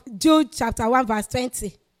book of Jude chapter 1 verse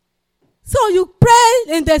 20. So you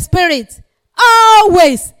pray in the spirit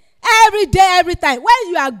always, every day, every time. When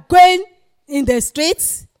you are going in the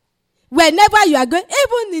streets, whenever you are going,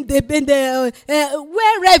 even in the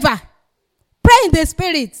wherever, pray in the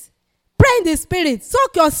spirit. Pray in the spirit.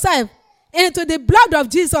 Soak yourself into the blood of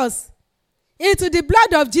Jesus. Into the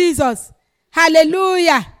blood of Jesus.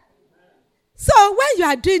 Hallelujah. So when you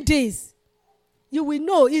are doing this, you will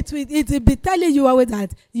know it will be telling you always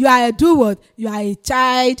that you are a doer. You are a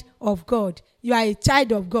child of God. You are a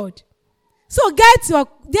child of God. So get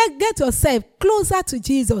yourself closer to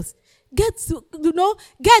Jesus. Get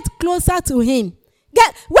closer to Him.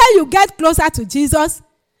 When you get closer to Jesus,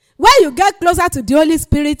 when you get closer to the Holy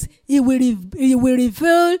Spirit, He will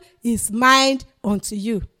reveal His mind unto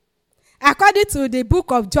you. According to the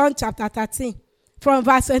book of John chapter 13, from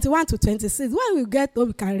verse 21 to 26, when we get home,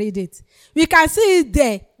 we can read it. We can see it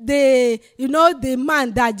there, the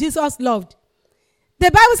man that Jesus loved.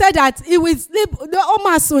 The Bible said that he will sleep, ó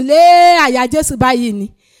máa sùn lé àyà Jésù báyìí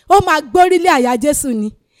ni. Ó máa gbórí lé àyà Jésù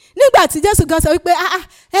ni. Nígbà tí Jésù gan sọ wípé,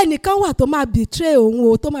 ẹnìkan wà tó máa betray òun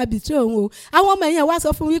o, tó máa betray òun o. Àwọn ọmọ yẹn wá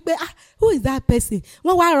sọ fún wípé, who is that person?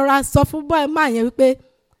 Wọ́n wá rọra sọ fún máa yẹn wípé,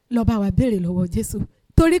 lọ bá wa béèrè lọ́wọ́ Jésù.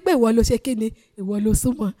 Torí pé ìwọ ló ṣe kíni, ìwọ ló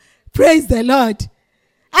súnmọ́. Praise the Lord.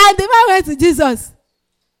 And the man went to Jesus.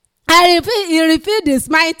 And he revealed his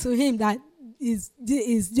mind to him that is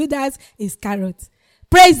Judas Iscariot.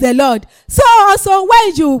 Praise the Lord. So also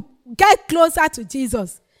when you get closer to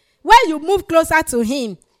Jesus, when you move closer to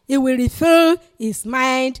Him, He will reveal His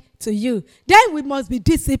mind to you. Then we must be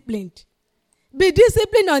disciplined. Be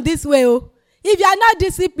disciplined on this way. If you are not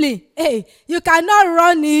disciplined, you cannot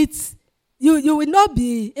run it. You will not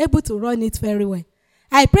be able to run it very well.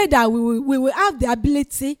 I pray that we will have the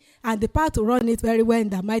ability and the power to run it very well in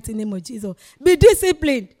the mighty name of Jesus. Be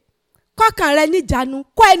disciplined. Kọ́kàn rẹ níjànú,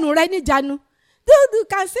 kó ẹnu rẹ níjànú. You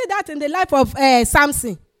can see that in the life of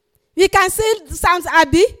Samson. You can see Samson,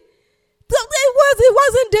 Abi. He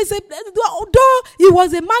wasn't disciplined. Though he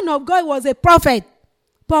was a man of God, he was a prophet.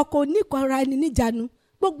 But kò ní kọ́ra ẹni níjànú.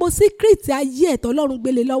 Gbogbo secret ayé ẹ̀ t'Ọlọ́run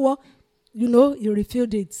gbélé lọ́wọ́. He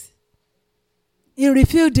refused it. He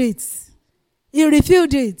refused it. He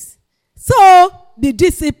refused it. So, be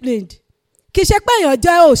disciplined. Kì í ṣe pé èèyàn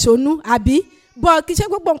jẹ́ òṣònú, àbí? But kì í ṣe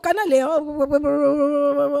gbogbo nǹkan náà lè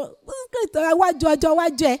wájú ọjọ́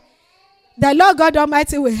wájú ẹ̀. The Lord God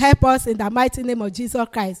Almighty will help us in the mighty name of Jesus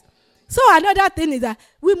Christ. So, another thing is that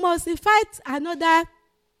we must invite another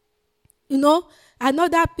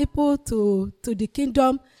people to the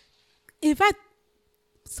kingdom. Invite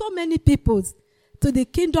so many people to the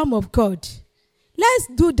kingdom of God. Let's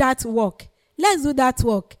do that work. Let's do that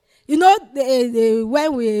work. You know,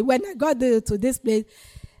 when I got to this place,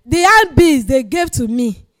 the handbills they gave to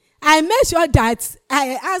me, I made sure that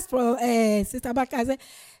I asked for Sister Baka. I said,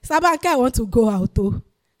 Sister Baka, I want to go out.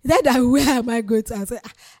 He said, where am I going to? I said,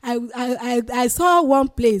 I saw one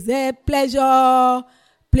place, a pleasure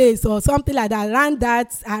place or something like that, around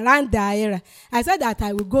the area. I said that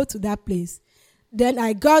I will go to that place. Then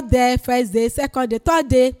I got there first day, second day, third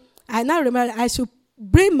day. I now remember I should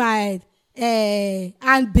bring my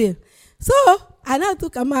handbill. So I now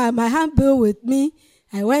took my handbill with me.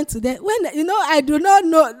 I went to them. When I do not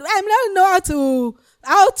know, I don't know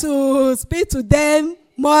how to speak to them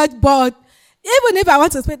much, but even if I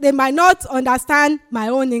want to speak, they might not understand my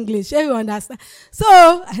own English. They will understand. So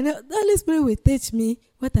I know the Holy Spirit will teach me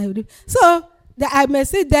what I will do. So I may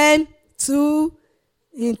see them 2,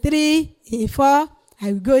 in 3, in 4.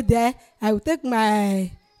 I will go there. I will take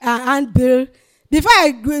my handbill. Before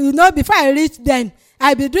I reach them,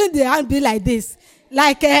 I'll be doing the handbill like this.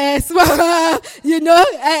 Like small,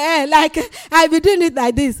 like I'll be doing it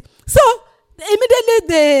like this. So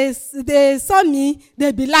immediately they saw me,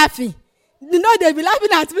 they'll be laughing. They'll be laughing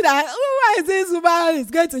at me that, what is this woman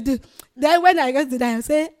is going to do? Then when I get to that, I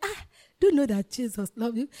say, do you know that Jesus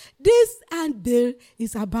loves you? This handbill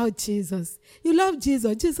is about Jesus. You love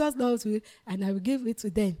Jesus. Jesus loves you, and I will give it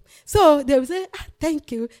to them. So they will say,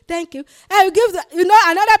 thank you. I will give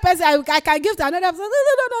another person. I can give to another person. No,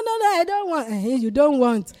 I don't want. You don't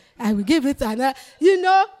want. I will give it to another.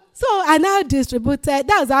 So I now distributed.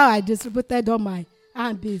 That's how I distributed all my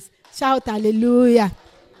handbills. Shout hallelujah.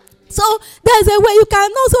 So there's a way you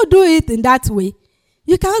can also do it in that way.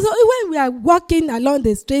 You can also, when we are walking along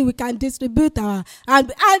the street, we can distribute our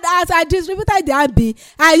handbill. And as I distributed the handbill,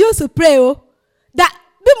 I used to pray that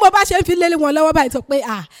bí mo bá ṣe ń fi lélẹ̀ wọn lọ́wọ́ báyìí sọ pé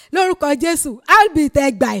lórúkọ Jésù handbill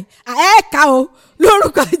tẹ gbà ẹ̀ ká o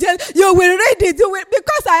lórúkọ Jésù, you will read it,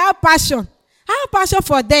 because I have passion. I have passion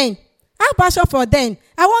for them.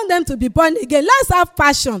 I want them to be born again. Let's have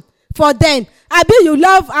passion for them. I mean, you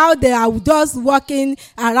love how they are just walking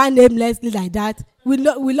around aimlessly like that. We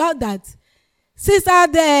love that. Sister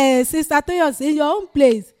Toyos, in your own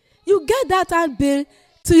place, you get that handbill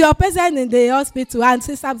to your patient in the hospital, and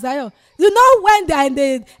Sister Zayo, when they are in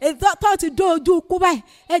the thought to do kubai,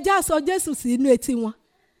 just so Jesus see no etiwa.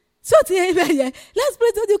 So let's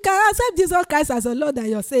pray that you can accept Jesus Christ as your Lord and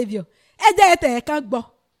your Savior.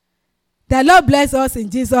 The Lord bless us in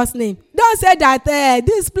Jesus' name. Don't say that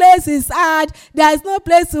this place is hard. There is no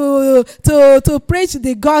place to preach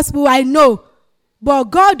the gospel. I know.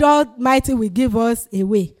 But God Almighty will give us a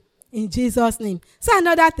way in Jesus' name. So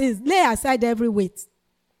another thing, lay aside every weight.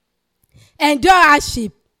 Endure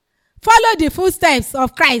hardship. Follow the footsteps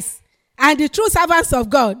of Christ and the true servants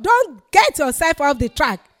of God. Don't get yourself off the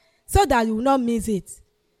track so that you will not miss it.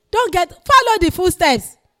 Follow the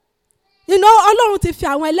footsteps. Ọlọ́run ti fi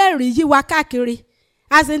àwọn ẹlẹ́rìí yí wa káàkiri.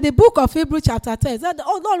 As in the book of Hebrews chapter 12,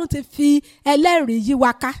 Ọlọ́run ti fi ẹlẹ́rìí yí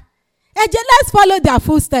wa ká. Let's follow their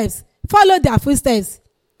footsteps.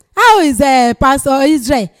 How is Pastor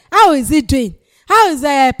Israel? How is he doing? How is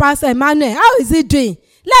Pastor Emmanuel? How is he doing?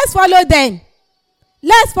 Let's follow them.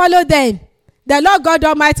 The Lord God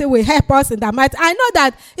Almighty will help us in that matter. I know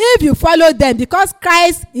that if you follow them, because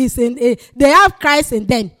Christ is they have Christ in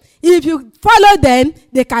them. If you follow them,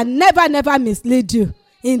 they can never mislead you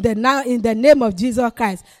in the name of Jesus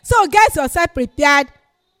Christ. So get yourself prepared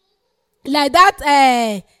like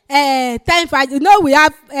that. 10 virgins. We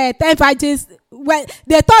have 10 virgins. Well,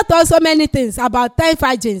 they taught us so many things about 10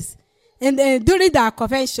 virgins during the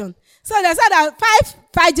convention. So they said that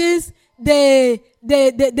 5 virgins they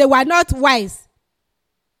were not wise.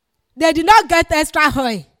 They did not get extra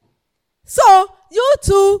oil. So you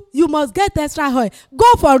too, you must get extra oil.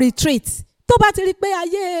 Go for retreat. Your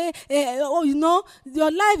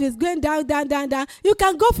life is going down. You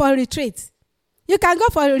can go for a retreat.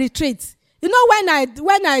 When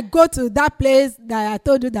I go to that place that I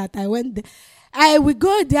told you that I went there, I will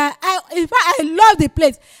go there. In fact, I love the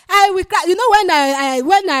place. I will cry. When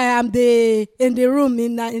I am in the room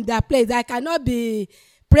in that place, I cannot be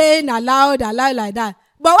praying aloud like that.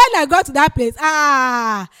 But when I go to that place,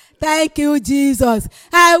 thank you, Jesus.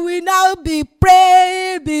 I will now be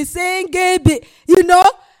praying, be singing, they be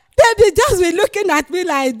just be looking at me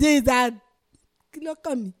like this and look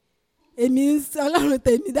at me. It means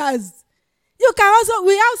that's. You can also,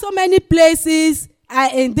 we have so many places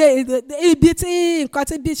in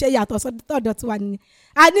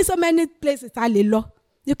I need so many places.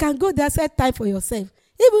 You can go there, set time for yourself.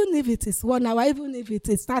 Even if it is 1 hour, even if it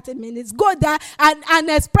is 30 minutes, go there and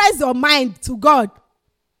express your mind to God.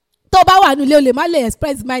 tó bá wà nílé o lè má lè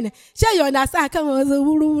express mind ṣé you understand kẹ́wọ̀n ṣe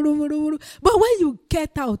wúrúwúrúwúrú but when you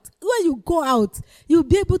get out when you go out you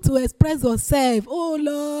be able to express yourself oh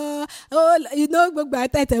Lord you know gbogbo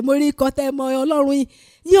àtẹ̀tẹ̀ mórí kọ́tẹ́ mọ́ ọlọ́run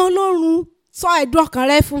yìí ọlọ́run sọ ẹ̀dùn ọkàn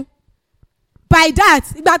rẹ fún by that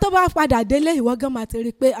ìgbà tó bá padà délé ìwọ gan máa ti rí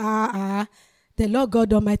i pé the Lord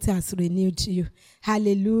God Almighty has renewed you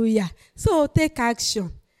hallelujah so take action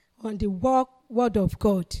on the word of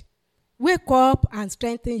God. Wake up and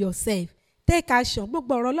strengthen yourself. Take action.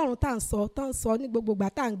 Gbogbo ọ̀rọ̀ Ọlọ́run tá à ń sọ ní gbogbo ìgbà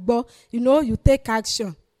tá à ń gbọ́. You take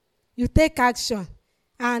action. You take action.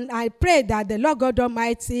 And I pray that the Lord God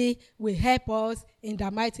Almighty will help us in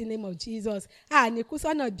the mighty name of Jesus. Ní kú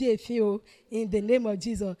sọ́nà bí èéfín o in the name of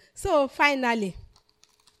Jesus. So finally,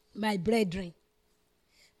 my brethren,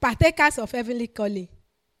 partakers of heavenly calling,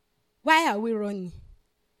 why are we running?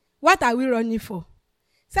 What are we running for?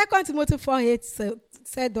 2 Timothy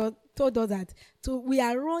 4:8 told us that we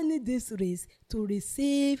are running this race to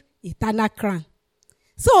receive eternal crown.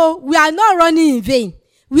 So we are not running in vain.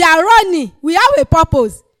 We are running. We have a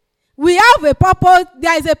purpose. We have a purpose.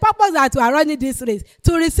 There is a purpose that we are running this race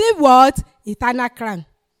to receive what? Eternal crown.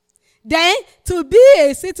 Then to be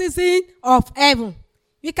a citizen of heaven.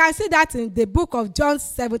 We can see that in the book of John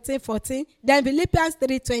 17:14. Then Philippians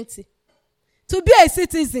 3:20. To be a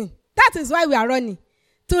citizen. That is why we are running.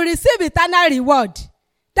 To receive eternal reward.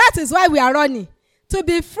 That is why we are running. To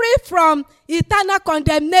be free from eternal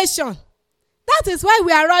condemnation. That is why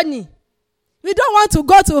we are running. We don't want to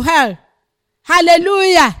go to hell.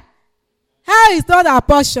 Hallelujah. Hell is not our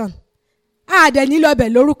portion. Dẹ̀ nílò ọbẹ̀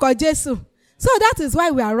lórúkọ Jésù. So that is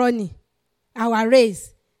why we are running our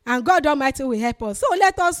race. And God Almighty will help us. So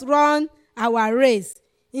let us run our race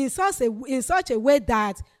in such a way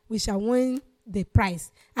that we shall win the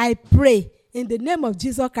prize. I pray in the name of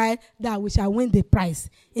Jesus Christ that we shall win the prize.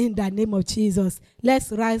 In the name of Jesus.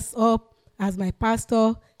 Let's rise up as my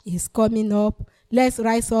pastor is coming up. Let's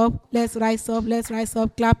rise up. Let's rise up. Let's rise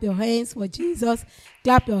up. Clap your hands for Jesus.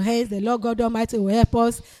 Clap your hands. The Lord God Almighty will help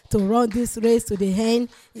us to run this race to the end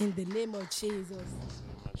in the name of Jesus.